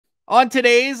On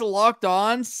today's Locked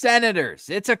On Senators,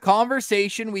 it's a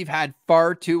conversation we've had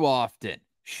far too often.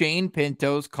 Shane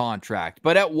Pinto's contract.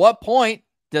 But at what point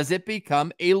does it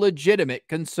become a legitimate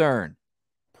concern?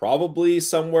 Probably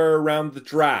somewhere around the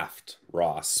draft,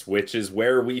 Ross, which is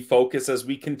where we focus as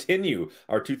we continue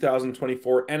our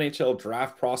 2024 NHL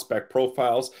Draft Prospect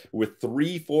Profiles with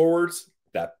 3 forwards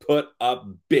that put up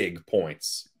big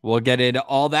points. We'll get into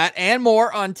all that and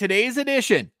more on today's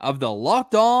edition of the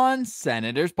Locked On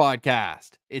Senators podcast.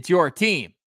 It's your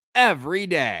team every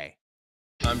day.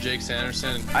 I'm Jake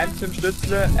Sanderson. I'm Tim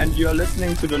Stützle, and you're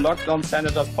listening to the Locked On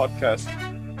Senators podcast.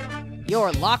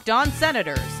 Your Locked On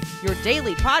Senators, your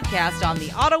daily podcast on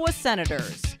the Ottawa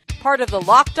Senators. Part of the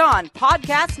Locked On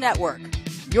Podcast Network.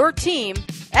 Your team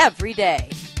every day.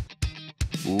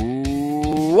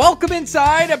 Welcome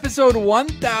inside episode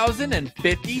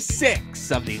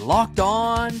 1056 of the Locked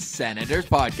On Senators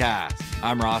podcast.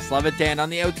 I'm Ross Levitan on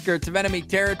the outskirts of enemy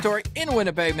territory in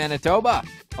Winnipeg, Manitoba.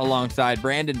 Alongside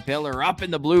Brandon Piller up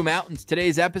in the Blue Mountains,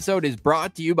 today's episode is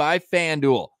brought to you by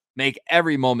FanDuel. Make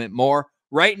every moment more.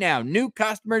 Right now, new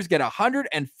customers get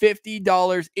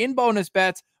 $150 in bonus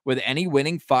bets with any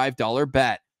winning $5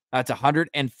 bet. That's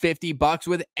 $150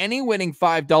 with any winning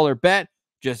 $5 bet.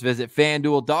 Just visit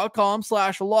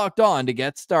FanDuel.com/lockedon to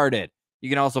get started. You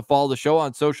can also follow the show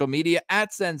on social media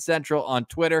at Sens Central on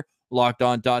Twitter,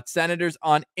 LockedOn.Senators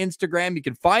on Instagram. You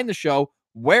can find the show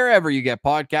wherever you get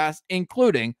podcasts,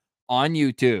 including on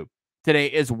YouTube. Today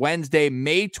is Wednesday,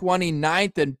 May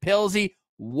 29th, and Pilsy,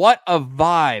 what a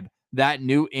vibe that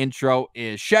new intro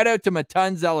is. Shout out to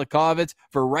Matun Zelikovitz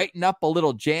for writing up a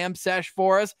little jam sesh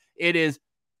for us. It is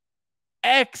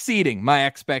exceeding my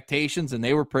expectations, and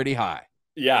they were pretty high.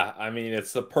 Yeah, I mean,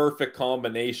 it's the perfect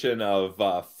combination of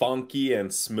funky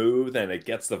and smooth, and it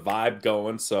gets the vibe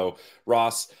going. So,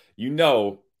 Ross, you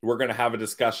know we're going to have a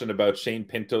discussion about Shane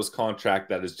Pinto's contract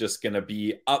that is just going to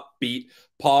be upbeat,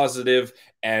 positive,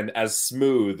 and as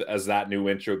smooth as that new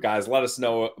intro. Guys, let us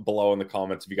know below in the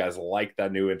comments if you guys like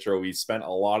that new intro. We spent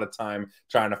a lot of time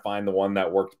trying to find the one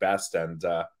that worked best, and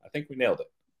I think we nailed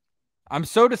it. I'm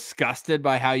so disgusted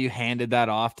by how you handed that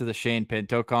off to the Shane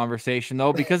Pinto conversation,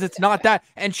 though, because it's not that.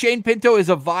 And Shane Pinto is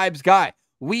a vibes guy.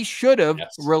 We should have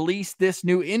released this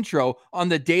new intro on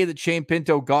the day that Shane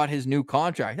Pinto got his new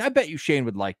contract. I bet you Shane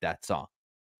would like that song.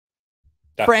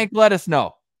 Definitely. Frank, let us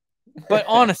know. But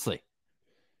honestly,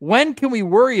 when can we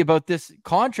worry about this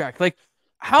contract? Like,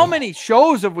 how many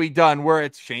shows have we done where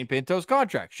it's Shane Pinto's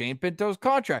contract? Shane Pinto's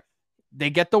contract. They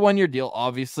get the one-year deal,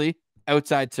 obviously.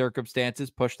 Outside circumstances,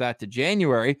 push that to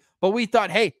January. But we thought,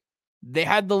 hey, they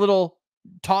had the little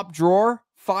top drawer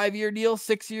 5-year deal,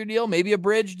 6-year deal, maybe a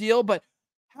bridge deal. But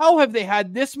how have they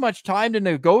had this much time to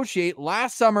negotiate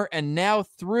last summer and now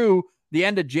through the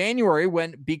end of January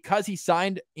when, because he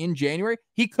signed in January,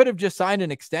 he could have just signed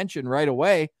an extension right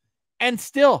away and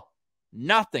still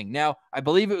nothing. Now, I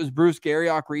believe it was Bruce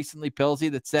Garriock recently,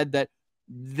 Pilsy, that said that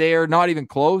they're not even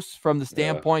close from the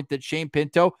standpoint that Shane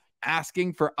Pinto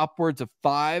asking for upwards of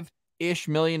 $5-ish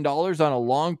million on a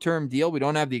long-term deal. We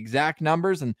don't have the exact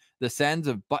numbers, and the Sens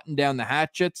have buttoned down the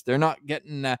hatchets. They're not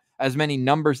getting as many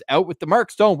numbers out with the Mark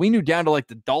Stone. We knew down to like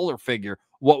the dollar figure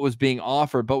what was being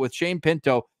offered, but with Shane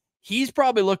Pinto, he's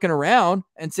probably looking around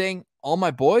and saying, all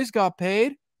my boys got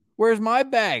paid. Where's my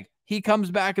bag? He comes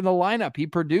back in the lineup. He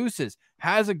produces,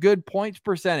 has a good points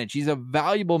percentage. He's a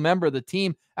valuable member of the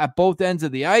team at both ends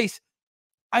of the ice.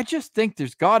 I just think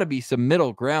there's got to be some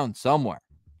middle ground somewhere.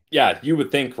 Yeah, you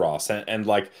would think, Ross. And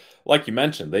like you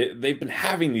mentioned, they've been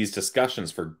having these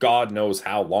discussions for God knows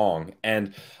how long.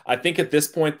 And I think at this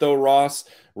point, though, Ross,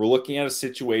 we're looking at a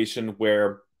situation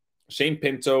where Shane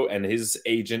Pinto and his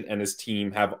agent and his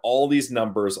team have all these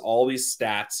numbers, all these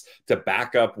stats to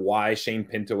back up why Shane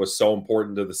Pinto was so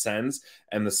important to the Sens.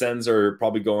 And the Sens are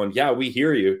probably going, yeah, we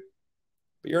hear you,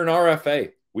 but you're an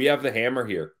RFA. We have the hammer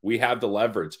here. We have the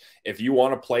leverage. If you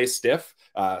want to play stiff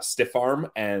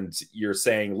arm, and you're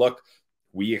saying, look,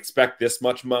 we expect this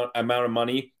much amount of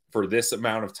money for this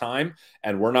amount of time,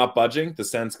 and we're not budging, the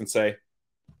Sens can say,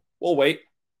 we'll wait.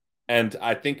 And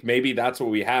I think maybe that's what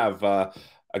we have, a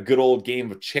good old game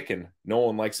of chicken. No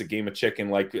one likes a game of chicken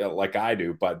like I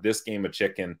do, but this game of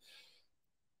chicken,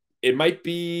 it might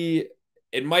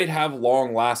have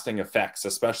long-lasting effects,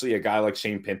 especially a guy like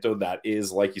Shane Pinto that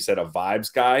is, like you said, a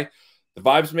vibes guy. The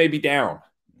vibes may be down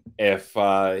if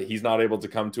he's not able to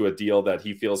come to a deal that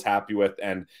he feels happy with.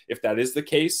 And if that is the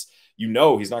case, you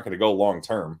know he's not going to go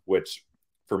long-term, which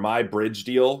for my bridge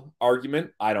deal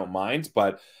argument, I don't mind.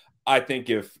 But I think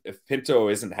if Pinto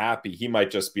isn't happy, he might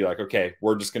just be like, okay,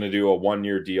 we're just going to do a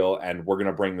 1-year deal and we're going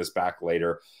to bring this back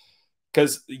later.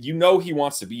 because you know he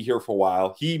wants to be here for a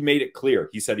while. He made it clear.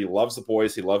 He said he loves the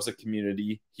boys. He loves the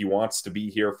community. He wants to be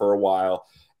here for a while.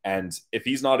 And if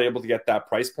he's not able to get that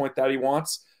price point that he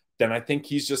wants, then I think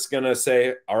he's just going to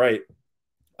say, all right,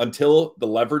 until the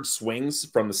leverage swings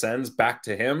from the Sens back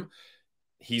to him,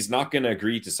 he's not going to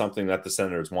agree to something that the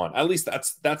Senators want. At least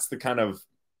that's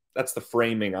the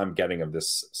framing I'm getting of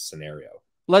this scenario.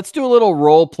 Let's do a little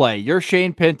role play. You're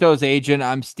Shane Pinto's agent.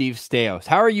 I'm Steve Staios.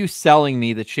 How are you selling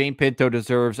me that Shane Pinto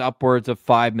deserves upwards of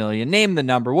 $5 million? Name the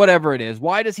number, whatever it is.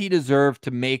 Why does he deserve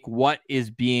to make what is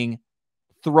being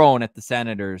thrown at the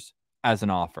Senators as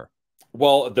an offer?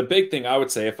 Well, the big thing I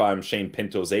would say if I'm Shane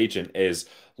Pinto's agent is,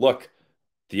 look,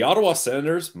 the Ottawa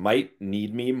Senators might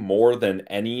need me more than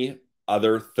any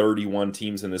other 31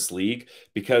 teams in this league,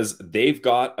 because they've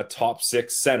got a top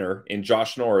 6 center in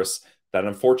Josh Norris that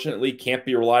unfortunately can't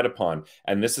be relied upon.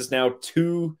 And this is now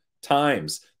 2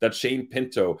 times that Shane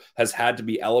Pinto has had to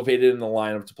be elevated in the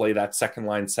lineup to play that second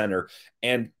line center.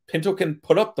 And Pinto can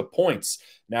put up the points.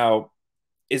 Now,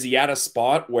 is he at a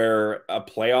spot where a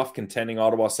playoff contending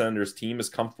Ottawa Senators team is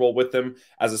comfortable with him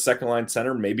as a second line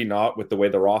center? Maybe not with the way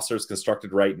the roster is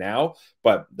constructed right now,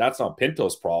 but that's not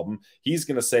Pinto's problem. He's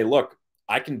going to say, look,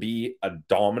 I can be a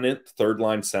dominant third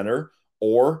line center,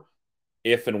 or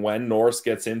if and when Norris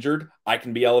gets injured, I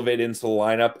can be elevated into the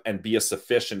lineup and be a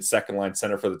sufficient second line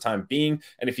center for the time being.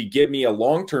 And if you give me a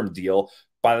long-term deal,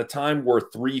 by the time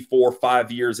we're 3, 4,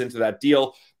 5 years into that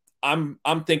deal, I'm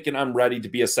thinking I'm ready to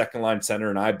be a second line center,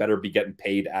 and I better be getting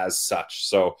paid as such.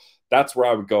 So that's where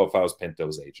I would go if I was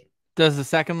Pinto's agent. Does the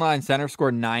second line center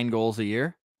score 9 goals a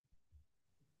year?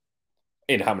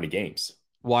 In how many games?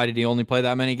 Why did he only play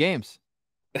that many games?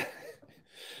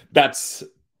 That's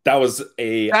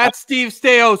Steve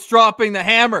Staios dropping the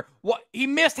hammer. What, he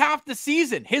missed half the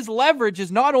season. His leverage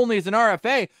is not only as an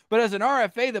RFA, but as an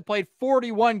RFA that played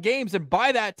 41 games. And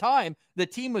by that time, the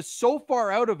team was so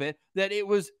far out of it that it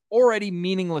was already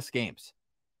meaningless games.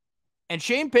 And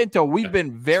Shane Pinto, we've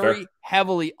been very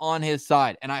heavily on his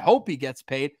side. And I hope he gets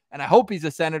paid. And I hope he's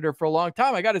a Senator for a long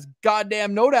time. I got his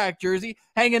goddamn Nodak jersey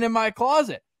hanging in my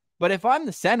closet. But if I'm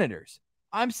the Senators,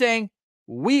 I'm saying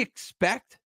we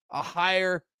expect a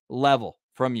higher level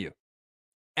from you.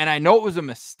 And I know it was a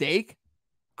mistake,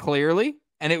 clearly,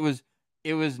 and it was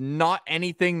not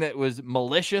anything that was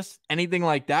malicious, anything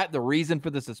like that, the reason for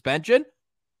the suspension.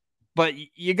 But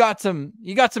you got some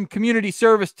community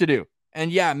service to do.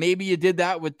 And yeah, maybe you did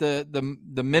that with the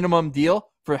minimum deal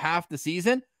for half the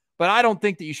season, but I don't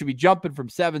think that you should be jumping from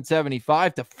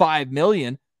 $775 to $5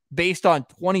 million based on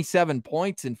 27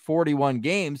 points in 41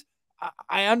 games.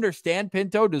 I understand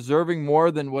Pinto deserving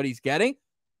more than what he's getting,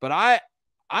 but I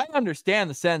understand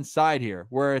the Sens side here,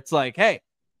 where it's like, hey,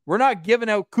 we're not giving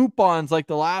out coupons like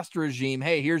the last regime.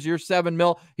 Hey, here's your $7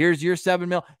 million. Here's your $7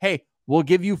 million. Hey, we'll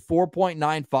give you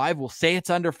 4.95. We'll say it's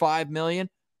under $5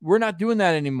 million. We're not doing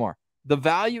that anymore. The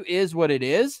value is what it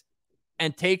is,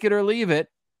 and take it or leave it.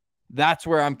 That's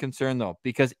where I'm concerned, though,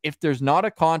 because if there's not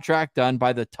a contract done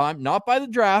by the time, not by the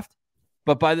draft,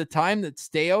 but by the time that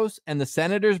Staios and the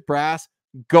Senators brass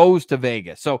goes to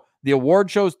Vegas. So the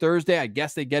award show's Thursday. I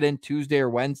guess they get in Tuesday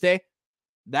or Wednesday.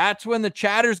 That's when the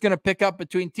chatter's going to pick up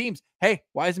between teams. Hey,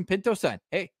 why isn't Pinto signed?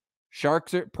 Hey,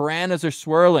 piranhas are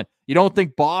swirling. You don't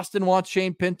think Boston wants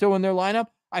Shane Pinto in their lineup?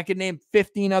 I could name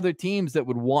 15 other teams that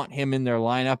would want him in their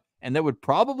lineup, and that would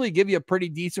probably give you a pretty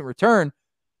decent return.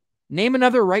 Name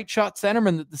another right shot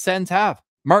centerman that the Sens have.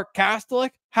 Mark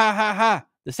Kastelik? Ha, ha, ha.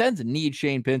 The Sens need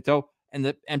Shane Pinto.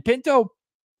 And Pinto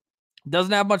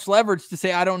doesn't have much leverage to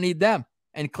say, I don't need them.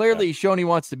 And clearly he's shown he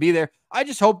wants to be there. I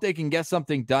just hope they can get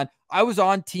something done. I was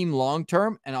on team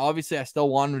long-term, and obviously I still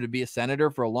want him to be a Senator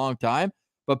for a long time.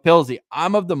 But Pillsy,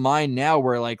 I'm of the mind now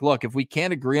where, like, look, if we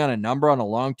can't agree on a number on a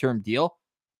long-term deal,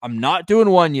 I'm not doing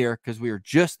 1 year because we were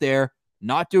just there.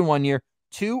 Not doing 1 year,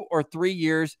 2 or 3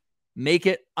 years, make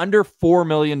it under $4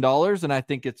 million. And I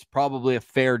think it's probably a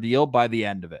fair deal by the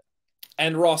end of it.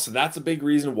 And Ross, that's a big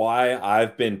reason why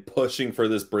I've been pushing for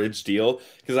this bridge deal,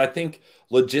 because I think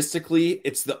logistically,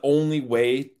 it's the only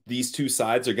way these two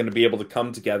sides are going to be able to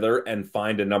come together and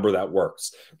find a number that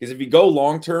works. Because if you go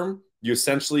long-term, you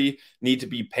essentially need to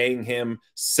be paying him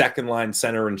second line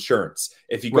center insurance.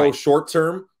 If you go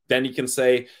short-term, then you can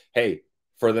say, hey,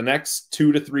 for the next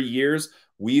 2 to 3 years,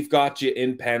 we've got you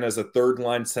in pen as a third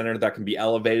line center that can be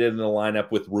elevated in the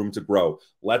lineup with room to grow.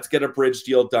 Let's get a bridge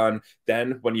deal done.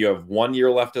 Then when you have 1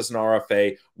 year left as an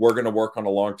RFA, we're going to work on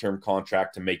a long-term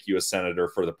contract to make you a Senator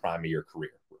for the prime of your career.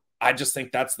 I just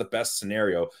think that's the best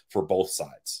scenario for both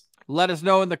sides. Let us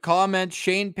know in the comments.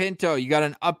 Shane Pinto, you got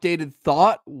an updated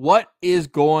thought? What is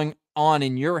going on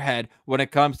in your head when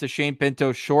it comes to Shane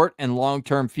Pinto's short and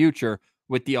long-term future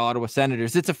with the Ottawa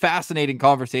Senators. It's a fascinating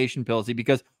conversation, Pilsy,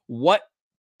 because what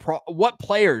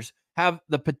players have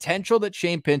the potential that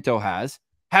Shane Pinto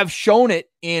have shown it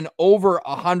in over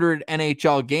 100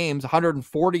 NHL games,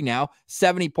 140 now,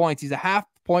 70 points. He's a half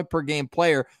point per game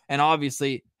player and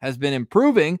obviously has been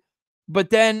improving, but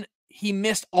then he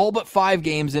missed all but 5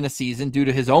 games in a season due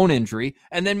to his own injury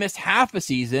and then missed half a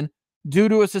season due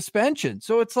to a suspension.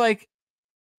 So it's like,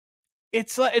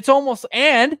 it's almost,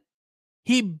 and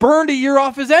he burned a year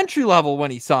off his entry level when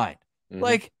he signed.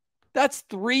 Like, that's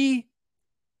 3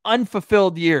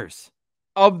 unfulfilled years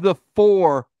of the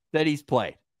 4 that he's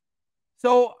played.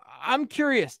 So I'm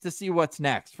curious to see what's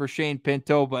next for Shane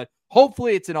Pinto, but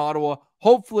hopefully it's in Ottawa.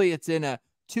 Hopefully it's in a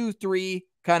 2-3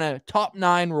 kind of top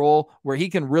 9 role where he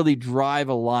can really drive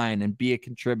a line and be a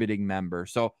contributing member.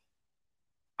 So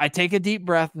I take a deep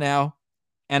breath now,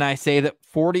 and I say that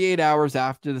 48 hours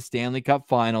after the Stanley Cup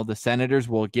final, the Senators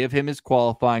will give him his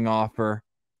qualifying offer,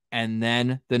 and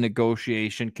then the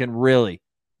negotiation can really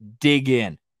dig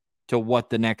in to what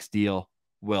the next deal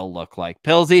will look like.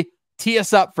 Pilsy, tee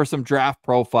us up for some draft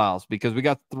profiles because we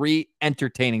got 3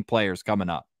 entertaining players coming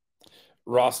up.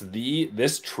 Ross,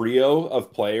 this trio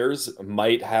of players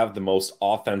might have the most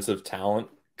offensive talent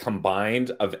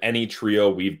combined of any trio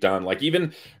we've done. Like,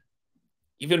 even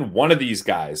one of these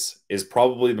guys is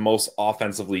probably the most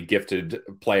offensively gifted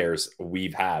players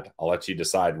we've had. I'll let you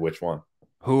decide which one.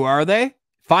 Who are they?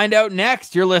 Find out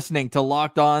next. You're listening to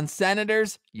Locked On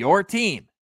Senators, your team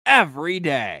every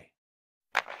day.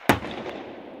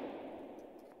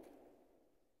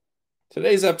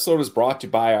 Today's episode is brought to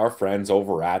you by our friends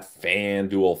over at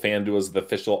FanDuel. FanDuel is the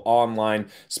official online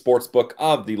sportsbook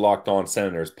of the Locked On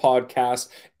Senators podcast,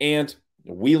 and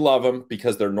we love them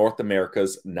because they're North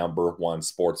America's #1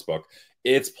 sportsbook.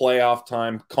 It's playoff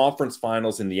time, conference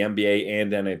finals in the NBA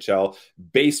and NHL.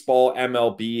 Baseball,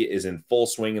 MLB is in full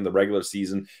swing in the regular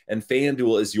season, and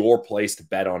FanDuel is your place to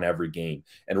bet on every game.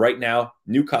 And right now,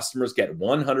 new customers get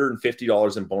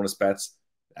 $150 in bonus bets.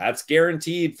 That's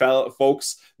guaranteed,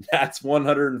 folks. That's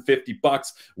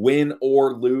 $150, win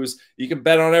or lose. You can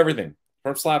bet on everything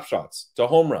from slap shots to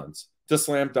home runs to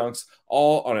slam dunks,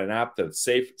 all on an app that's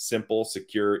safe, simple,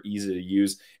 secure, easy to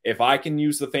use. If I can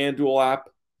use the FanDuel app,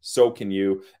 so can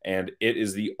you. And it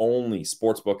is the only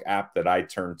sportsbook app that I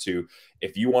turn to.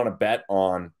 If you want to bet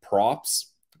on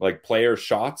props, like player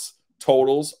shots,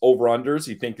 totals, over-unders,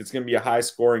 you think it's going to be a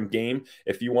high-scoring game.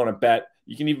 If you want to bet,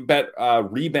 you can even bet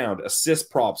rebound,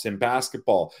 assist props in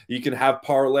basketball. You can have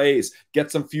parlays, get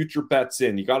some future bets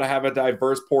in. You got to have a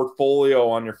diverse portfolio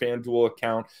on your FanDuel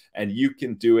account, and you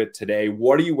can do it today.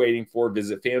 What are you waiting for?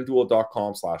 Visit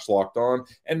FanDuel.com/lockedon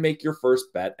and make your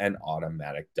first bet an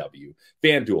automatic W.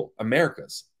 FanDuel,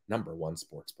 America's #1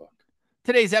 sportsbook.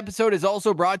 Today's episode is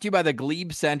also brought to you by the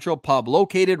GLEBE Central Pub,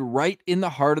 located right in the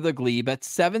heart of the Glebe at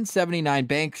 779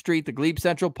 Bank Street. The GLEBE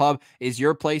Central Pub is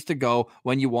your place to go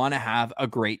when you want to have a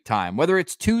great time. Whether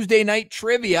it's Tuesday night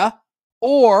trivia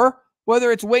or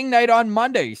whether it's wing night on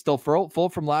Monday. You still full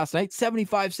from last night?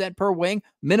 75 cents per wing,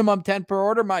 minimum 10 per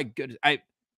order. My goodness,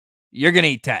 you're going to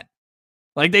eat 10.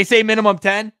 Like they say minimum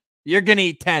 10, you're going to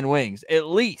eat 10 wings at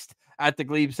least at the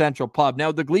GLEBE Central Pub.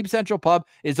 Now, the GLEBE Central Pub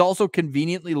is also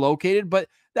conveniently located, but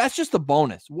that's just a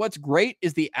bonus. What's great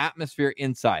is the atmosphere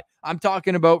inside. I'm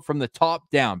talking about from the top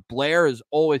down. Blair is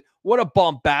always, what a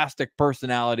bombastic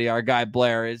personality our guy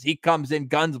Blair is. He comes in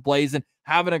guns blazing,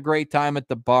 having a great time at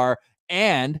the bar,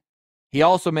 and he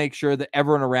also makes sure that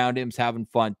everyone around him is having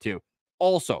fun too.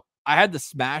 Also, I had the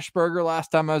smash burger last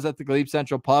time I was at the GLEBE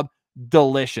Central Pub.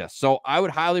 Delicious. So I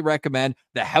would highly recommend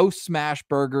the house smash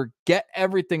burger. Get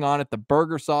everything on it. The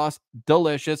burger sauce,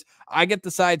 delicious. I get the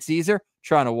side Caesar,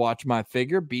 trying to watch my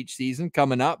figure. Beach season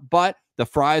coming up, but the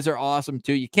fries are awesome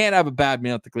too. You can't have a bad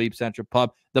meal at the GLEBE Central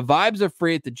Pub. The vibes are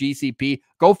free at the GCP.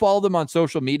 Go follow them on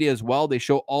social media as well. They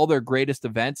show all their greatest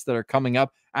events that are coming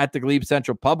up at the GLEBE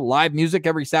Central Pub. Live music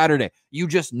every Saturday. You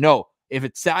just know if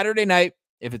it's Saturday night,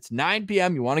 if it's 9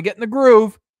 p.m., you want to get in the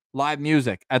groove, live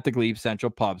music at the GLEBE Central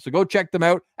Pub. So go check them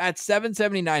out at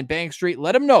 779 Bank Street.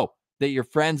 Let them know that your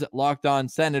friends at Locked On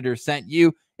Senators sent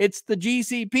you. It's the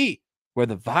GCP, where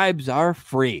the vibes are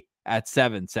free at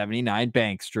 779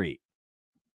 Bank Street.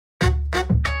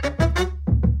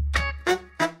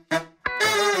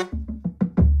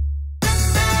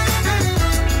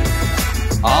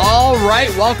 All right,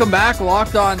 welcome back,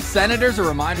 Locked On Senators. A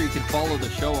reminder, you can follow the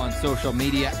show on social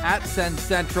media at Sens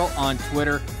Central on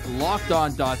Twitter,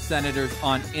 LockedOn.Senators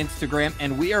on Instagram,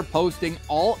 and we are posting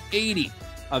all 80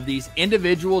 of these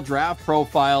individual draft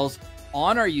profiles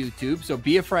on our YouTube. So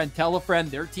be a friend, tell a friend,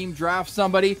 their team drafts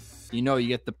somebody. You know you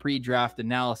get the pre-draft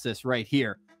analysis right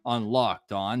here on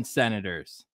Locked On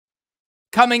Senators.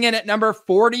 Coming in at number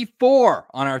 44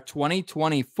 on our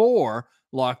 2024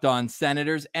 Locked On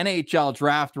Senators NHL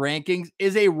Draft Rankings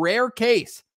is a rare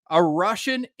case. A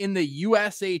Russian in the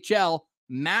USHL,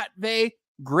 Matvei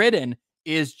Gridin,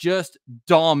 is just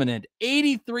dominant.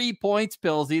 83 points,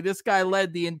 Pillsy. This guy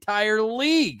led the entire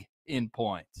league in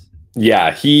points.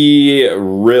 Yeah, he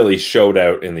really showed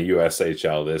out in the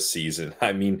USHL this season.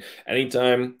 I mean,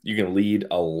 anytime you can lead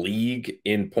a league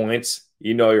in points,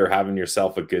 you know you're having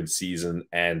yourself a good season.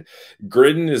 And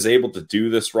Gridin is able to do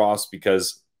this, Ross,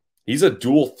 because he's a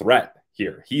dual threat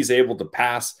here. He's able to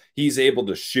pass, he's able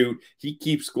to shoot, he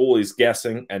keeps goalies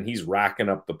guessing, and he's racking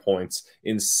up the points.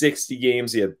 In 60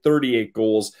 games, he had 38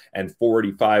 goals and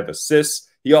 45 assists.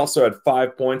 He also had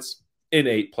 5 points in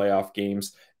 8 playoff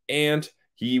games, and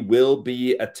he will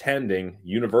be attending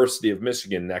University of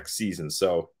Michigan next season.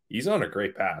 So he's on a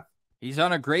great path. He's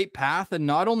on a great path, and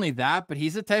not only that, but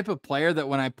he's the type of player that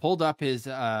when I pulled up his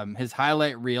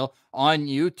highlight reel on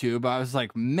YouTube, I was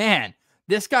like, man,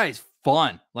 this guy's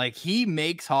fun. Like, he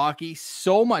makes hockey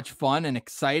so much fun and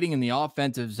exciting in the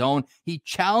offensive zone. He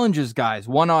challenges guys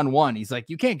one-on-one. He's like,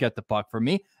 you can't get the puck from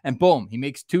me. And boom, he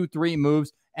makes 2-3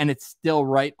 moves, and it's still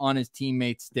right on his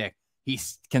teammate's stick. He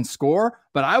can score,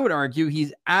 but I would argue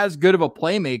he's as good of a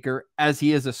playmaker as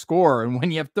he is a scorer. And when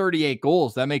you have 38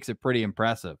 goals, that makes it pretty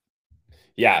impressive.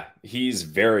 Yeah, he's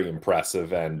very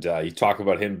impressive. And you talk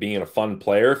about him being a fun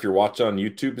player. If you're watching on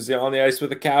YouTube, is he on the ice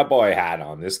with a cowboy hat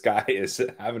on? This guy is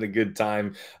having a good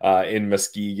time in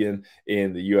Muskegon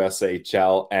in the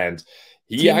USHL. And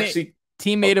he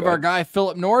teammate of our guy,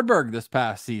 Philip Nordberg, this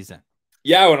past season.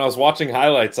 Yeah, when I was watching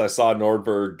highlights, I saw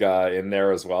Nordberg in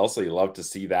there as well, so you love to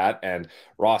see that. And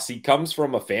Ross, he comes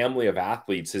from a family of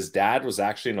athletes. His dad was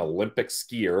actually an Olympic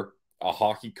skier, a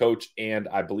hockey coach, and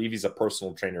I believe he's a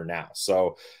personal trainer now.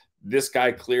 So this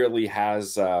guy clearly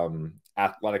has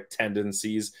athletic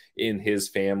tendencies in his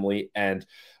family. And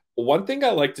one thing I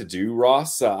like to do,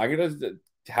 Ross, I'm going to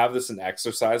have this an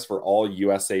exercise for all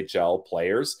USHL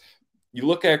players. You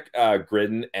look at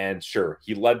Gridin, and sure,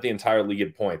 he led the entire league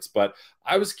in points, but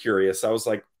I was curious. I was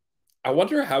like, I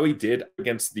wonder how he did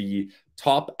against the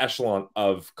top echelon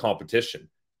of competition,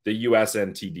 the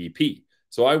USNTDP.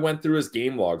 So I went through his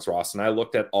game logs, Ross, and I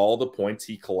looked at all the points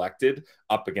he collected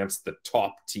up against the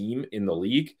top team in the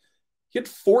league. He had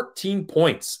 14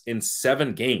 points in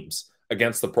 7 games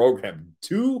against the program,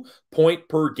 2-point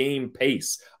per game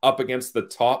pace up against the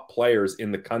top players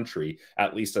in the country,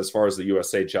 at least as far as the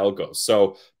USHL goes.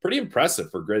 So pretty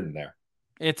impressive for Gridin there.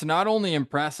 It's not only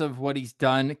impressive what he's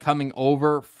done coming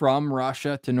over from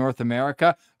Russia to North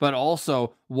America, but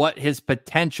also what his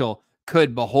potential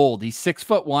could behold. He's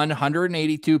 6'1",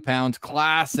 182 pounds,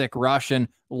 classic Russian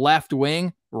left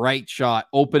wing, right shot,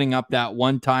 opening up that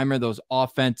one-timer. Those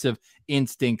offensive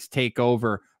instincts take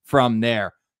over from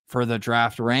there. For the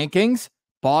draft rankings,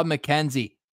 Bob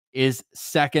McKenzie is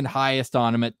second highest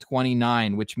on him at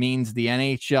 29, which means the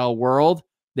NHL world,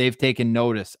 they've taken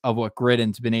notice of what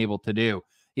Gridin's been able to do.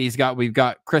 We've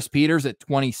got Chris Peters at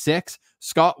 26,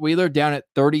 Scott Wheeler down at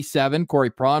 37,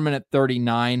 Corey Pronman at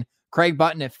 39, Craig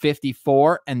Button at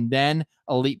 54, and then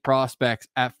elite prospects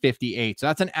at 58. So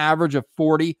that's an average of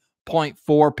 40.4,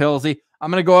 Pillsy.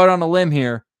 I'm going to go out on a limb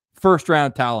here. First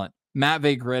round talent,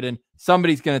 Matvei Gridin.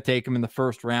 Somebody's going to take him in the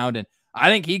first round. And I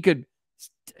think he could,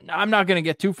 I'm not going to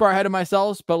get too far ahead of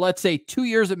myself, but let's say 2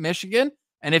 years at Michigan.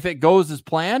 And if it goes as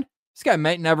planned, this guy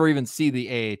might never even see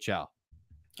the AHL.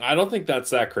 I don't think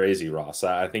that's that crazy, Ross.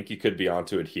 I think you could be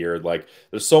onto it here. Like,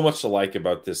 there's so much to like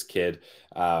about this kid.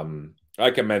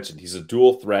 Like I mentioned, he's a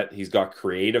dual threat. He's got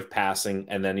creative passing,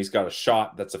 and then he's got a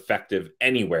shot that's effective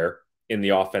anywhere in the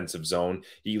offensive zone.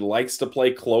 He likes to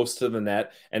play close to the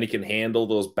net, and he can handle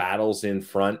those battles in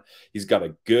front. He's got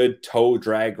a good toe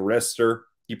drag wrister.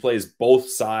 He plays both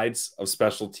sides of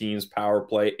special teams, power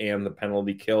play, and the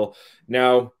penalty kill.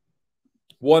 Now,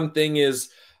 one thing is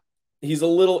he's a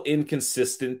little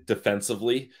inconsistent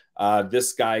defensively.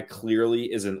 This guy clearly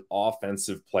is an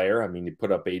offensive player. I mean, he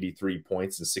put up 83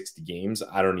 points in 60 games.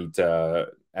 I don't need to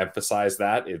emphasize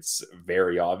that. It's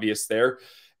very obvious there.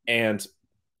 And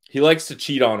he likes to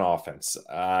cheat on offense.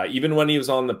 Even when he was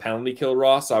on the penalty kill,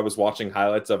 Ross, I was watching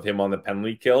highlights of him on the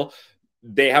penalty kill.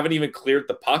 They haven't even cleared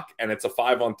the puck, and it's a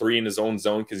 5-on-3 in his own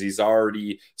zone because he's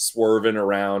already swerving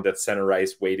around at center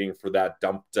ice waiting for that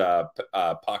dumped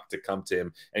puck to come to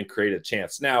him and create a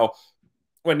chance. Now,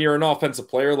 when you're an offensive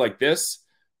player like this,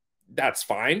 that's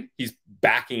fine. He's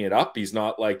backing it up. He's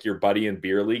not like your buddy in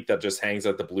beer league that just hangs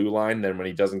at the blue line. Then when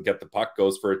he doesn't get the puck,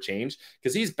 goes for a change,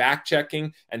 because he's back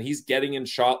checking and he's getting in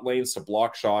shot lanes to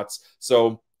block shots.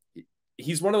 So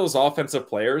he's one of those offensive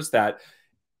players that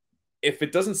if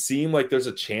it doesn't seem like there's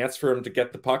a chance for him to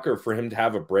get the puck or for him to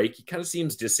have a break, he kind of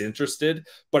seems disinterested.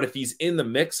 But if he's in the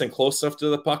mix and close enough to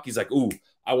the puck, he's like, ooh,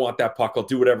 I want that puck. I'll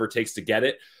do whatever it takes to get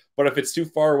it. But if it's too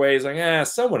far away, he's like,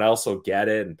 someone else will get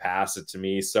it and pass it to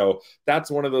me. So that's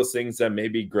one of those things that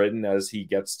maybe Gridin, as he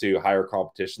gets to higher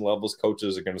competition levels,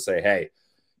 coaches are going to say, hey,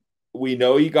 we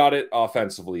know you got it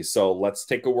offensively, so let's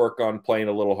take a work on playing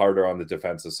a little harder on the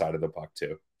defensive side of the puck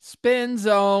too. Spin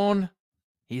zone.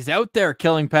 He's out there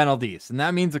killing penalties, and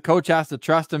that means the coach has to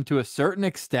trust him to a certain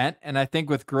extent. And I think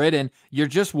with Gridin, you're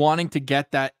just wanting to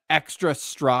get that extra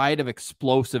stride of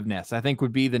explosiveness, I think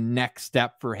would be the next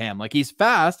step for him. Like, he's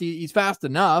fast, he's fast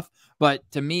enough, but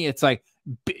to me, it's like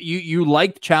you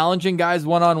like challenging guys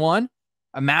one-on-one.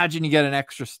 Imagine you get an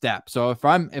extra step. So if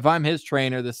I'm his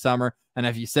trainer this summer, and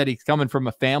if you said he's coming from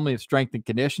a family of strength and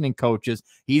conditioning coaches,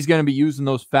 he's going to be using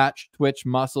those fat twitch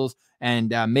muscles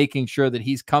and making sure that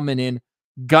he's coming in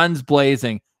guns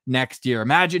blazing next year.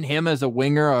 Imagine him as a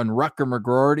winger on Rucker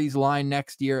McGroarty's line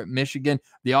next year at Michigan.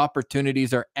 The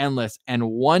opportunities are endless, and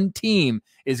one team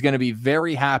is going to be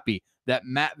very happy that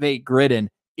Matvei Gridin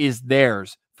is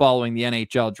theirs following the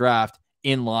NHL draft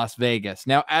in Las Vegas.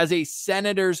 Now, as a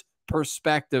Senators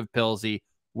perspective, Pilsy,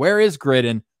 where is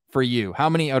Gridin for you? How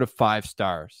many out of 5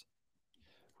 stars?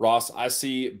 Ross, I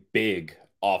see big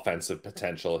offensive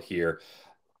potential here.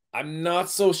 I'm not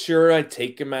so sure I'd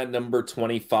take him at number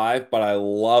 25, but I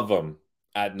love him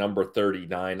at number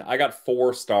 39. I got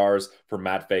 4 stars for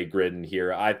Matvei Gridin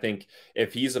here. I think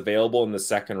if he's available in the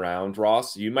second round,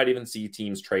 Ross, you might even see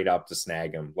teams trade up to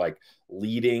snag him, like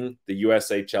leading the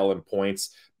USHL in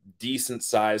points, decent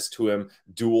size to him,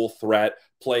 dual threat,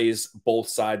 plays both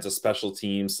sides of special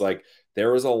teams. Like,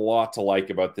 there is a lot to like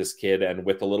about this kid, and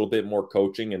with a little bit more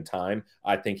coaching and time,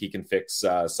 I think he can fix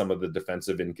some of the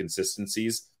defensive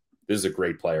inconsistencies. This is a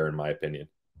great player, in my opinion.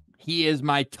 He is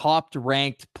my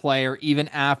top-ranked player, even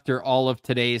after all of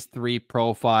today's 3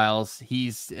 profiles.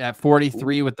 He's at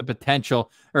 43 with the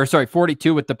potential, or sorry,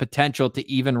 42 with the potential to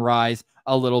even rise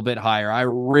a little bit higher. I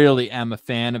really am a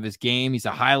fan of his game. He's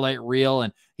a highlight reel,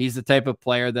 and he's the type of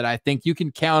player that I think you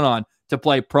can count on to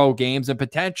play pro games and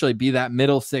potentially be that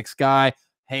middle 6 guy.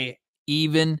 Hey,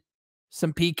 even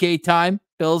some PK time,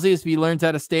 Billsy, if he learns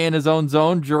how to stay in his own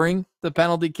zone during the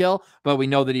penalty kill, but we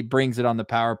know that he brings it on the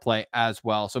power play as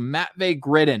well. So Matvei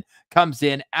Gridin comes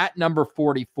in at number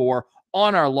 44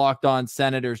 on our Locked On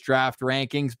Senators draft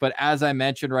rankings. But as I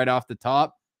mentioned right off the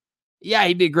top, yeah,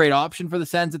 he'd be a great option for the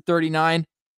Sens at 39,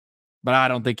 but I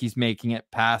don't think he's making it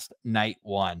past night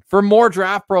 1. For more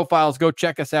draft profiles, go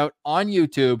check us out on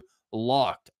YouTube,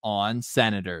 Locked On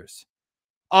Senators.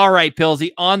 All right,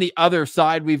 Pilsy, on the other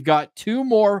side, we've got 2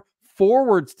 more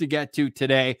forwards to get to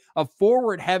today. A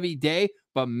forward-heavy day,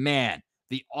 but man,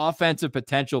 the offensive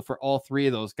potential for all 3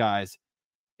 of those guys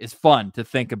is fun to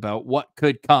think about what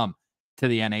could come to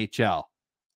the NHL.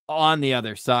 On the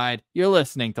other side, you're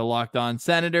listening to Locked On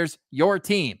Senators, your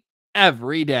team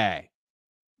every day.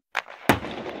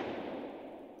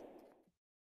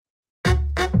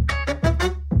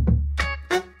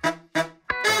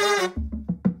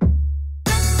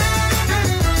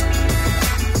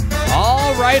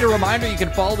 A reminder, you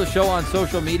can follow the show on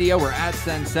social media. We're at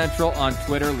Sens Central on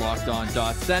Twitter,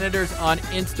 LockedOn.Senators on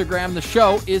Instagram. The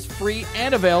show is free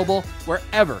and available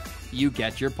wherever you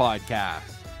get your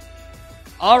podcasts.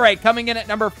 All right, coming in at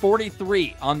number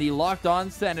 43 on the Locked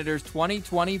On Senators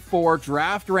 2024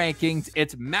 draft rankings,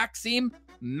 it's Maxim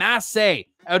Massé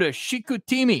out of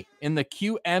Chicoutimi in the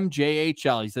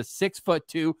QMJHL. He's a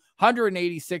 6'2",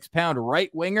 186-pound right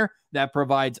winger that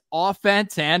provides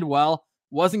offense and, well,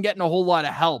 wasn't getting a whole lot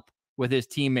of help with his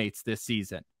teammates this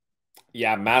season.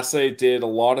 Yeah, Massé did a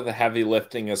lot of the heavy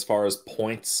lifting as far as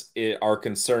points are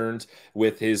concerned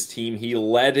with his team. He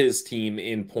led his team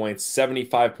in points,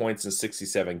 75 points in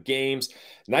 67 games.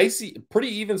 Nice, pretty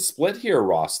even split here,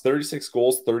 Ross. 36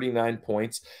 goals, 39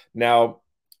 points. Now,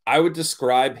 I would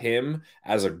describe him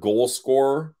as a goal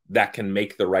scorer that can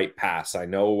make the right pass. I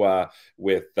know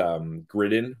with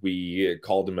Gridin, we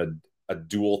called him a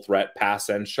dual threat pass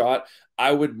and shot.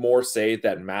 I would more say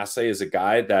that Massé is a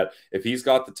guy that if he's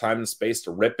got the time and space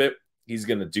to rip it, he's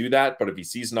going to do that. But if he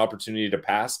sees an opportunity to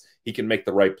pass, he can make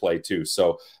the right play too.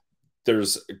 So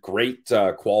there's great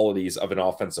qualities of an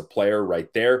offensive player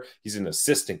right there. He's an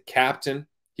assistant captain.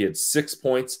 He had 6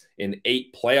 points in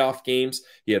 8 playoff games.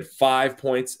 He had 5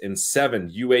 points in 7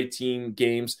 U18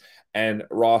 games. And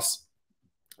Ross,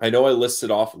 I know I listed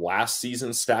off last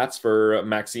season's stats for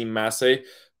Maxim Massé,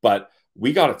 but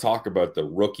we got to talk about the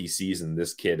rookie season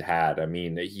this kid had. I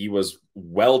mean, he was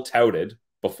well touted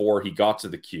before he got to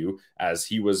the Q, as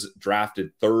he was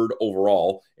drafted 3rd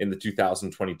overall in the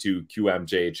 2022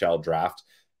 QMJHL draft.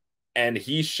 And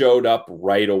he showed up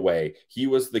right away. He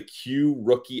was the Q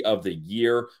Rookie of the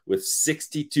Year with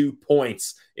 62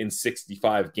 points in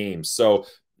 65 games. So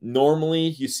normally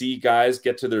you see guys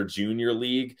get to their junior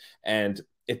league and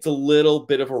it's a little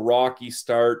bit of a rocky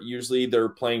start. Usually they're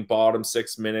playing bottom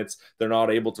 6 minutes. They're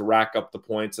not able to rack up the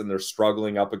points and they're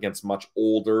struggling up against much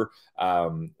older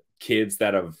kids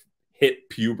that have hit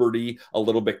puberty a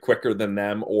little bit quicker than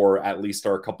them, or at least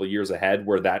are a couple of years ahead,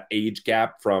 where that age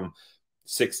gap from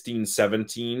 16,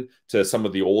 17 to some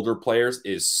of the older players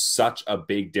is such a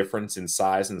big difference in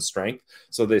size and strength.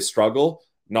 So they struggle.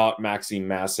 Not Maxim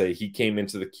Massé. He came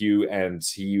into the queue and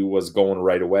he was going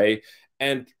right away.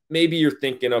 And maybe you're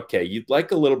thinking, okay, you'd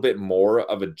like a little bit more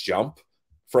of a jump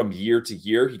from year to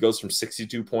year. He goes from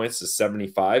 62 points to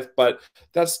 75, but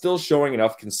that's still showing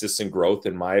enough consistent growth,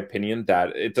 in my opinion,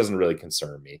 that it doesn't really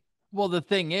concern me. Well, the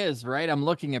thing is, right, I'm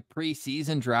looking at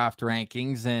preseason draft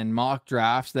rankings and mock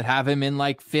drafts that have him in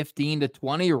like 15 to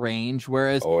 20 range,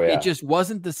 whereas it just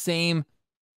wasn't the same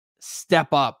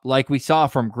step up like we saw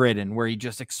from Gridin, where he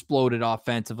just exploded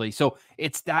offensively. So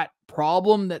it's that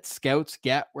problem that scouts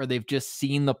get where they've just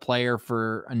seen the player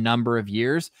for a number of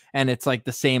years and it's like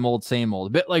the same old, a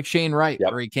bit like Shane Wright,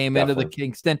 where he came into the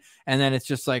Kingston and then it's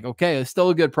just like, okay, it's still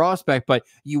a good prospect, but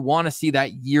you want to see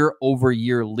that year over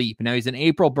year leap. Now he's an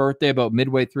April birthday, about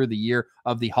midway through the year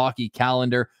of the hockey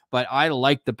calendar, but I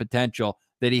like the potential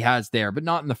that he has there, but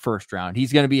not in the first round.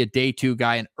 He's going to be a day 2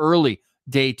 guy, an early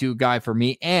day 2 guy for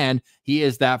me, and he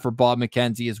is that for Bob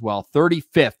McKenzie as well.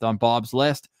 35th on Bob's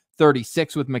list,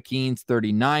 36 with McKean's,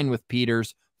 39 with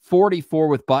Peters, 44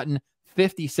 with Button,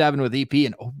 57 with EP,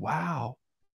 and oh wow,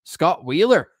 Scott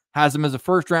Wheeler has him as a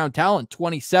first-round talent,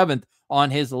 27th on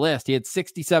his list. He had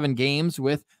 67 games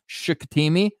with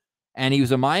Chicoutimi, and he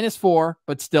was a -4,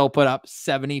 but still put up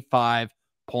 75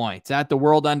 points. At the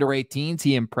World Under-18s,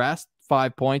 he impressed,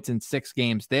 5 points in 6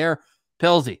 games there.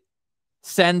 Pilsy,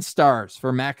 send stars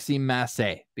for Maxim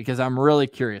Massé, because I'm really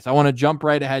curious. I want to jump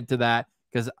right ahead to that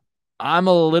because I'm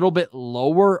a little bit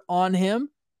lower on him.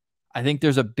 I think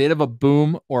there's a bit of a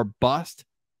boom or bust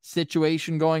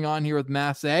situation going on here with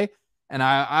Massé, and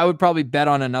I would probably bet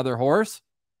on another horse,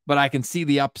 but I can see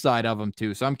the upside of him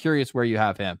too. So I'm curious where you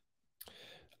have him.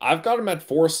 I've got him at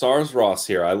 4 stars, Ross,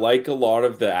 here. I like a lot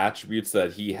of the attributes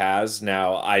that he has.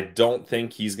 Now, I don't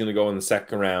think he's going to go in the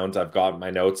second round. I've got my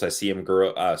notes. I see him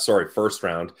first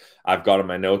round. I've got in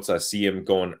my notes. I see him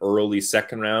going early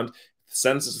second round.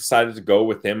 Sens decided to go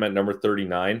with him at number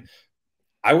 39.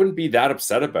 I wouldn't be that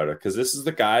upset about it because this is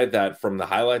the guy that, from the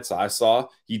highlights I saw,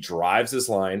 he drives his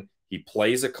line. He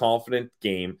plays a confident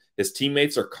game. His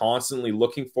teammates are constantly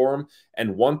looking for him.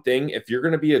 And one thing, if you're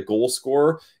going to be a goal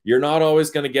scorer, you're not always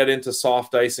going to get into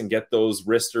soft ice and get those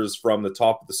wristers from the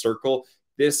top of the circle.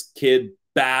 This kid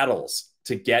battles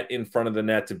to get in front of the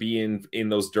net, to be in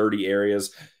those dirty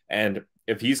areas. And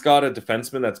if he's got a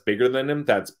defenseman that's bigger than him,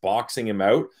 that's boxing him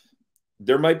out,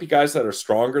 there might be guys that are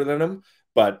stronger than him,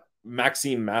 but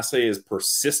Maxim Massé is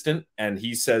persistent, and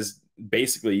he says,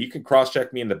 basically, you can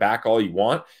cross-check me in the back all you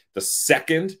want. The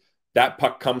second that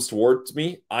puck comes towards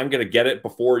me, I'm going to get it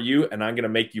before you, and I'm going to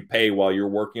make you pay while you're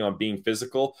working on being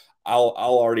physical. I'll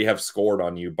already have scored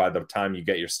on you by the time you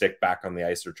get your stick back on the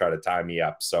ice or try to tie me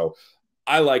up. So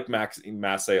I like Maxim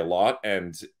Massé a lot,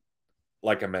 and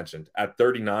like I mentioned, at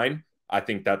 39, I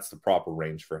think that's the proper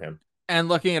range for him. And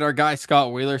looking at our guy,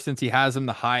 Scott Wheeler, since he has him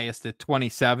the highest at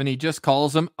 27, he just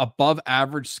calls him above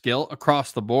average skill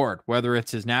across the board, whether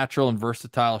it's his natural and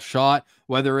versatile shot,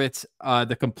 whether it's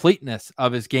the completeness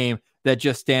of his game that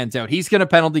just stands out. He's going to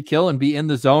penalty kill and be in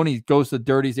the zone. He goes to the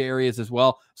dirties areas as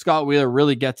well. Scott Wheeler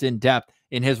really gets in depth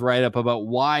in his write-up about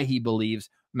why he believes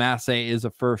Massé is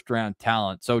a first-round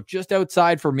talent. So just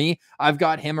outside for me, I've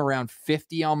got him around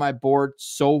 50 on my board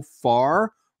so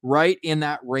far, right in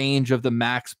that range of the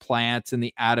Max Plants and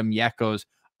the Adam Yekos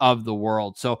of the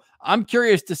world. So I'm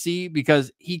curious to see,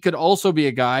 because he could also be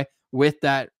a guy with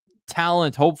that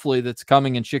talent, hopefully, that's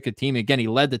coming in Chicoutimi. Again, he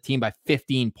led the team by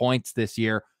 15 points this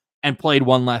year and played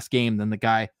one less game than the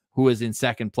guy who is in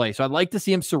second place. So I'd like to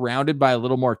see him surrounded by a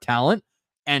little more talent,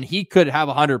 and he could have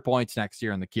 100 points next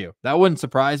year in the queue. That wouldn't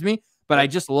surprise me. But I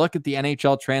just look at the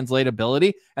NHL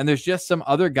translatability, and there's just some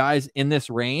other guys in this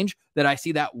range that I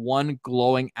see that one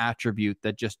glowing attribute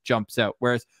that just jumps out.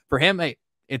 Whereas for him, hey,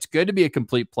 it's good to be a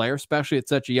complete player, especially at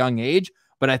such a young age.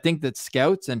 But I think that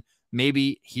scouts, and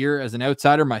maybe here as an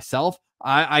outsider myself,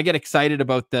 I get excited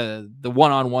about the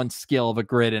one-on-one skill of a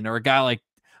Gridin, or a guy like,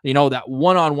 you know, that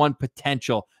one-on-one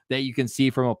potential that you can see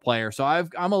from a player. So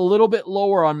I'm a little bit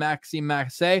lower on Maxim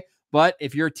Massé, but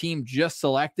if your team just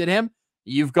selected him,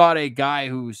 you've got a guy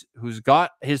who's got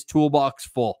his toolbox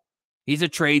full. He's a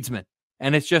tradesman,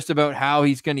 And it's just about how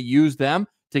he's going to use them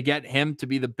to get him to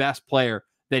be the best player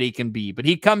that he can be. But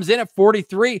he comes in at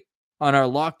 43 on our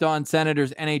Locked On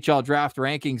Senators NHL Draft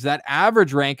rankings. That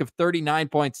average rank of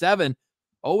 39.7,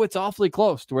 oh, it's awfully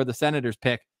close to where the Senators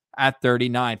pick at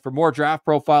 39. For more draft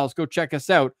profiles, go check us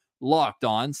out, Locked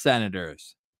On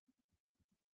Senators.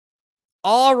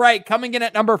 All right, coming in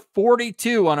at number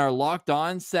 42 on our Locked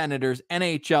On Senators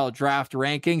NHL Draft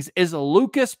rankings is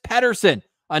Lucas Pettersson,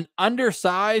 an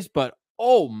undersized but,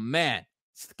 oh man,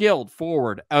 skilled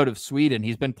forward out of Sweden.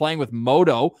 He's been playing with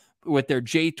Modo with their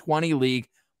J20 league,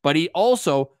 but he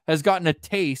also has gotten a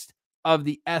taste of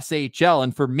the SHL.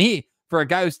 And for me, for a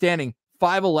guy who's standing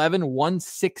 5'11",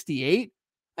 168,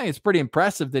 I think it's pretty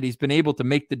impressive that he's been able to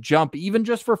make the jump even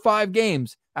just for 5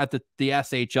 games at the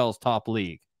SHL's top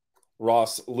league.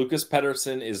 Ross, Lucas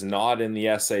Pettersson is not in the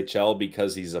SHL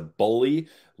because he's a bully.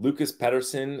 Lucas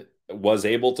Pettersson was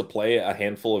able to play a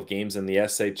handful of games in the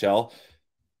SHL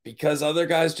because other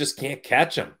guys just can't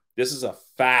catch him. This is a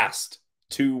fast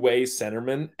two-way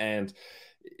centerman, and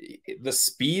the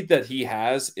speed that he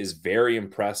has is very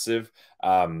impressive.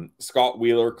 Scott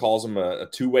Wheeler calls him a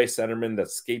two-way centerman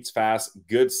that skates fast,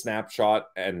 good snapshot,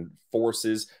 and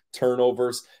forces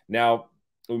turnovers. Now,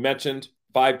 we mentioned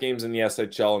 5 games in the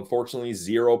SHL. Unfortunately,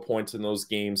 0 points in those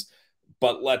games.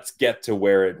 But let's get to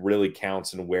where it really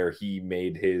counts and where he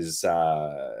made his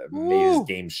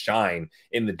game shine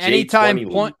in the J20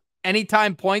 league.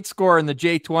 Anytime point scorer in the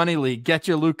J20 league. Get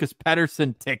your Lucas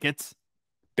Pettersson tickets.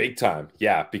 Big time,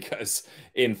 yeah, because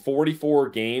in 44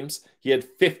 games, he had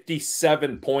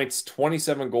 57 points,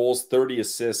 27 goals, 30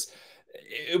 assists.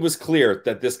 It was clear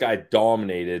that this guy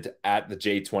dominated at the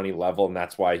J20 level, and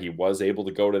that's why he was able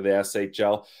to go to the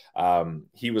SHL.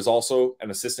 He was also an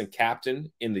assistant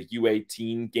captain in the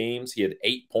U18 games. He had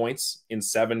 8 points in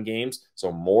 7 games,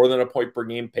 so more than a point per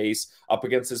game pace up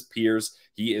against his peers.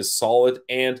 He is solid,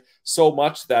 and so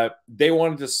much that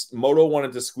Modo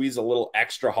wanted to squeeze a little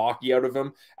extra hockey out of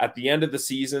him. At the end of the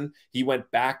season, he went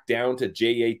back down to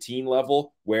J18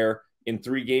 level, where in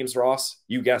 3 games, Ross,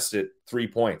 you guessed it, 3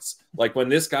 points. Like when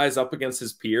this guy's up against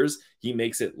his peers, he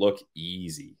makes it look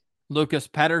easy. Lucas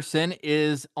Pettersson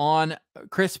is on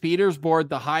Chris Peters' board,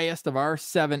 the highest of our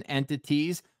 7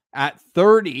 entities at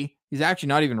 30. He's actually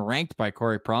not even ranked by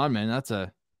Corey Pronman. That's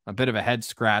a bit of a head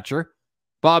scratcher.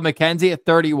 Bob McKenzie at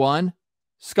 31.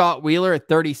 Scott Wheeler at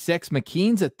 36.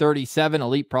 McKean's at 37.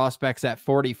 Elite Prospects at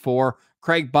 44.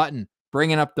 Craig Button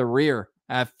bringing up the rear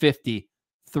at 50.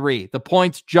 The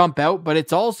points jump out, but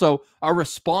it's also a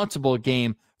responsible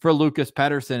game for Lucas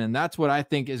Pettersson, and that's what I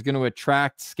think is going to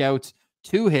attract scouts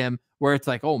to him, where it's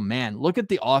like, oh man, look at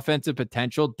the offensive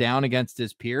potential down against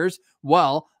his peers.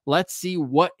 Well, let's see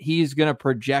what he's going to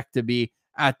project to be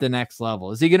at the next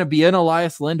level. Is he going to be an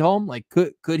Elias Lindholm? Like,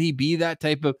 could he be that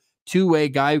type of two-way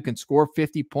guy who can score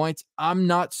 50 points? I'm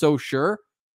not so sure,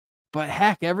 but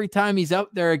heck, every time he's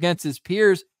out there against his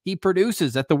peers, he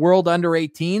produces. At the World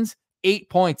Under-18s,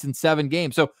 8 points in 7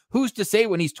 games. So who's to say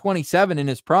when he's 27 in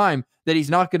his prime that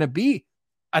he's not going to be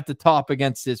at the top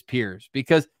against his peers?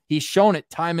 Because he's shown it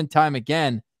time and time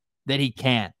again that he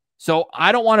can. So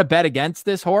I don't want to bet against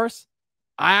this horse.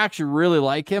 I actually really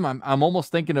like him. I'm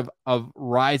almost thinking of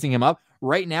rising him up.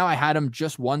 Right now, I had him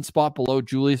just 1 spot below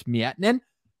Julius Miettinen,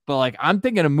 but like I'm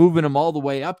thinking of moving him all the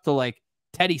way up to like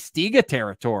Teddy Stiga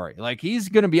territory. Like he's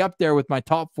going to be up there with my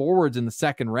top forwards in the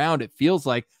 2nd round, it feels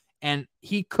like. And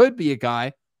he could be a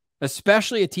guy,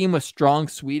 especially a team with strong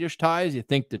Swedish ties. You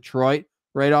think Detroit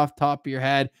right off the top of your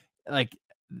head, like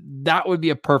that would be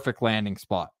a perfect landing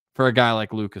spot for a guy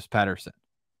like Lucas Pettersson.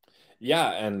 Yeah,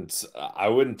 and I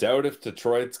wouldn't doubt if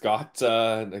Detroit's got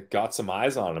some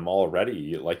eyes on him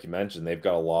already. Like you mentioned, they've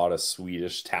got a lot of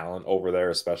Swedish talent over there,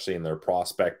 especially in their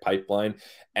prospect pipeline.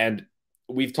 And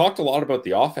we've talked a lot about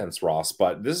the offense, Ross,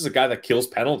 but this is a guy that kills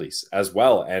penalties as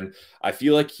well. And I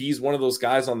feel like he's one of those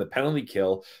guys on the penalty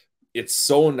kill. It's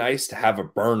so nice to have a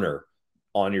burner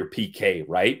on your PK,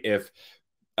 right? If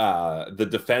the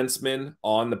defensemen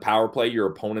on the power play, your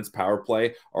opponent's power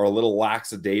play, are a little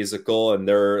lackadaisical and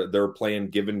they're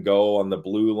playing give and go on the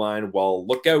blue line, well,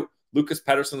 look out. Lucas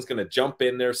Pettersson's going to jump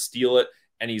in there, steal it,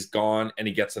 and he's gone, and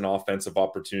he gets an offensive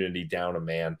opportunity down a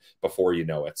man before you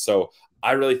know it. So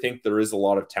I really think there is a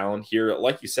lot of talent here.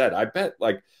 Like you said, I bet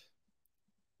like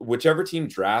whichever team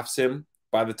drafts him,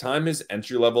 by the time his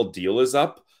entry-level deal is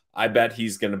up, I bet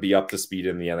he's going to be up to speed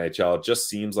in the NHL. It just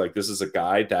seems like this is a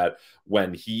guy that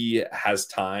when he has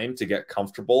time to get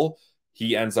comfortable,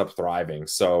 he ends up thriving.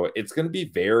 So it's going to be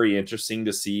very interesting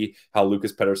to see how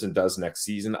Lucas Pettersson does next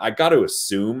season. I got to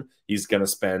assume he's going to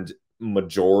spend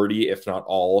majority, if not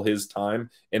all his time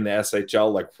in the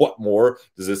SHL. Like, what more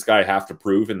does this guy have to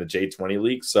prove in the J20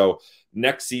 league? So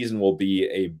next season will be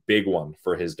a big one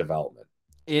for his development.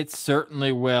 It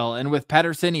certainly will. And with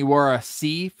Pettersson, he wore a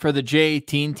C for the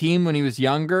J18 team when he was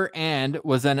younger and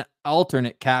was an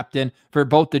alternate captain for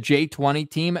both the J20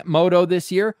 team at Modo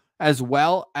this year, as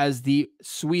well as the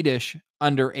Swedish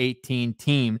under 18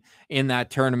 team in that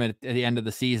tournament at the end of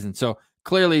the season. So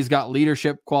clearly he's got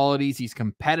leadership qualities. He's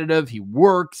competitive. He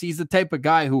works. He's the type of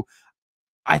guy who,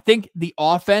 I think the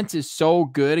offense is so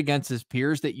good against his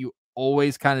peers that you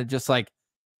always kind of just like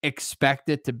expect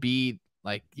it to be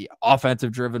like the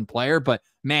offensive driven player, but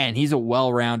man, he's a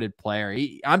well-rounded player.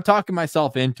 I'm talking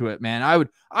myself into it, man.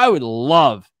 I would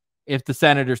love if the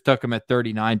Senators took him at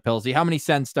 39, Pilsy. How many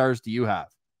Sens stars do you have?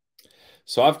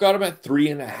 So I've got him at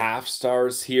 3.5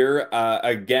 stars here.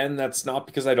 Again, that's not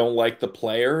because I don't like the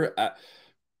player.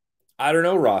 I don't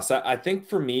know, Ross. I think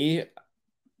for me,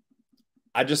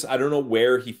 I don't know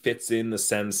where he fits in the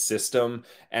Sens system.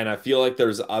 And I feel like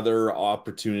there's other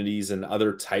opportunities and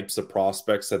other types of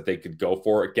prospects that they could go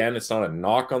for. Again, it's not a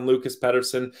knock on Lucas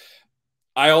Pettersson.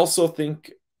 I also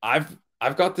think I've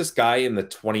got this guy in the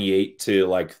 28 to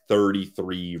like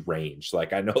 33 range.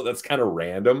 Like, I know that's kind of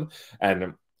random,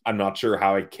 and I'm not sure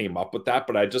how I came up with that,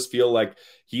 but I just feel like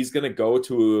he's going to go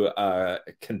to a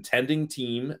contending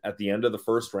team at the end of the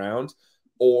first round,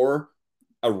 or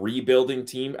a rebuilding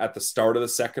team at the start of the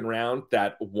second round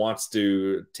that wants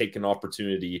to take an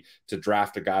opportunity to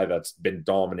draft a guy that's been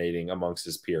dominating amongst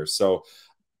his peers. So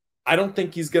I don't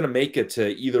think he's going to make it to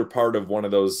either part of one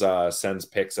of those Sens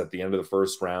picks at the end of the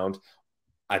first round.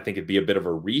 I think it'd be a bit of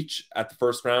a reach at the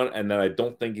first round, and then I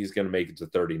don't think he's going to make it to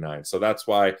 39. So that's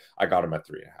why I got him at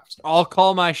 3.5 stars. I'll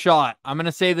call my shot. I'm going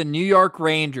to say the New York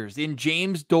Rangers in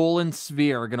James Dolan's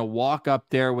sphere are going to walk up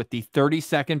there with the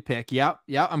 32nd pick. Yeah,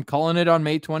 I'm calling it on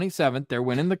May 27th. They're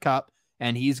winning the cup,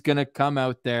 and he's going to come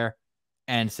out there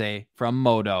and say, from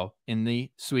Modo in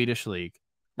the Swedish league,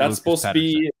 that's supposed to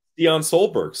be Dion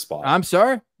Solberg's spot. I'm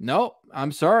sorry. No,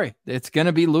 I'm sorry. It's going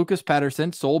to be Lucas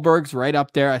Pettersson. Solberg's right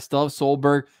up there. I still have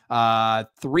Solberg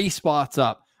 3 spots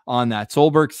up on that.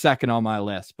 Solberg's second on my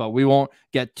list, but we won't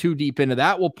get too deep into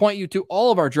that. We'll point you to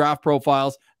all of our draft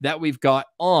profiles that we've got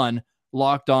on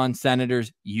Locked On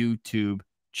Senators YouTube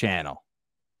channel.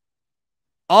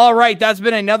 All right, that's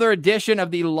been another edition of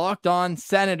the Locked On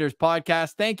Senators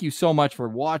podcast. Thank you so much for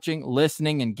watching,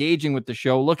 listening, engaging with the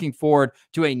show. Looking forward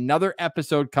to another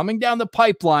episode coming down the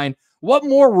pipeline. What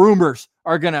more rumors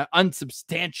are going to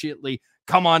unsubstantiately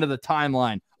come onto the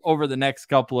timeline over the next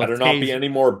couple of days? Better not be any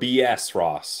more BS,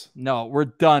 Ross. No, we're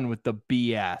done with the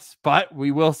BS, but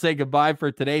we will say goodbye for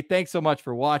today. Thanks so much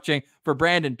for watching. For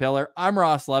Brandon Piller, I'm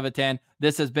Ross Levitan.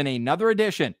 This has been another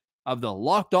edition of the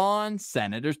Locked On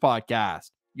Senators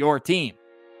podcast. Your team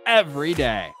every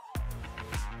day.